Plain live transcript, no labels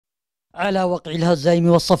على وقع الهزائم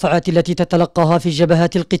والصفعات التي تتلقاها في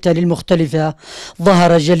جبهات القتال المختلفة،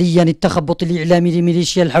 ظهر جليا التخبط الإعلامي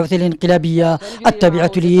لميليشيا الحوثي الانقلابية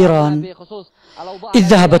التابعة لإيران، إذ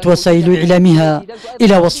ذهبت وسائل إعلامها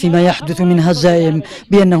إلى وصف ما يحدث من هزائم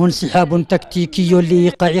بأنه انسحاب تكتيكي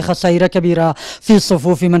لإيقاع خسائر كبيرة في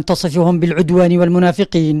صفوف من تصفهم بالعدوان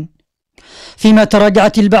والمنافقين، فيما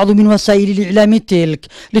تراجعت البعض من وسائل الإعلام تلك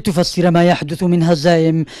لتفسر ما يحدث من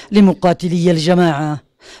هزائم لمقاتلي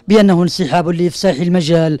الجماعة بأنه انسحاب لإفساح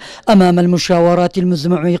المجال أمام المشاورات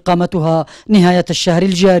المزمع إقامتها نهاية الشهر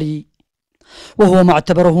الجاري، وهو ما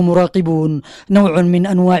اعتبره مراقبون نوع من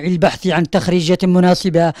أنواع البحث عن تخريجة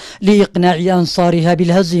مناسبة لإقناع أنصارها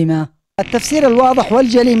بالهزيمة. التفسير الواضح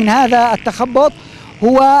والجلي من هذا التخبط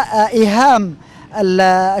هو إيهام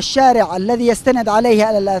الشارع الذي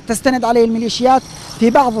تستند عليه الميليشيات في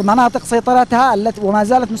بعض مناطق سيطرتها وما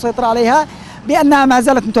زالت مسيطرة عليها، بأنها ما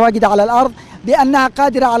زالت متواجدة على الأرض، بأنها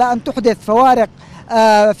قادرة على أن تحدث فوارق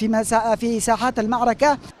في ساحات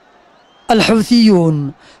المعركة.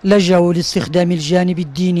 الحوثيون لجأوا لاستخدام الجانب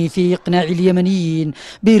الديني في إقناع اليمنيين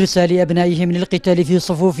بإرسال أبنائهم للقتال في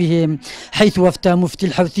صفوفهم، حيث أفتى مفتي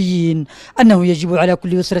الحوثيين أنه يجب على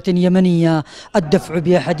كل أسرة يمنية الدفع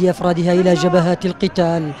بأحد أفرادها إلى جبهات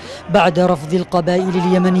القتال بعد رفض القبائل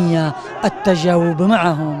اليمنية التجاوب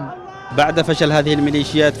معهم. بعد فشل هذه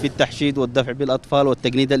الميليشيات في التحشيد والدفع بالأطفال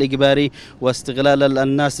والتجنيد الإجباري واستغلال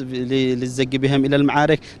الناس للزج بهم إلى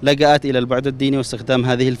المعارك، لجأت إلى البعد الديني واستخدام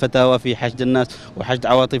هذه الفتاوى في حشد الناس وحشد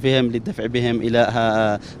عواطفهم للدفع بهم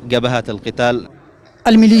إلى جبهات القتال.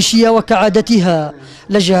 الميليشيا وكعادتها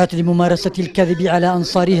لجأت لممارسة الكذب على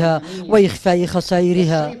أنصارها وإخفاء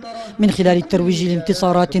خسائرها من خلال الترويج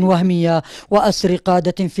لانتصارات وهمية وأسر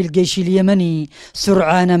قادة في الجيش اليمني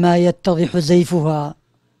سرعان ما يتضح زيفها.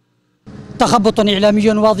 تخبط إعلامي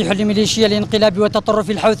واضح لميليشيا الانقلاب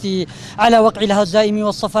وتطرف الحوثي على وقع الهزائم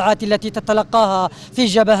والصفعات التي تتلقاها في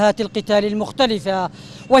جبهات القتال المختلفة،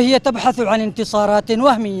 وهي تبحث عن انتصارات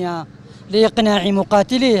وهمية لإقناع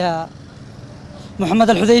مقاتليها. محمد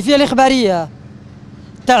الحذيفي، الإخبارية،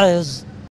 تعز.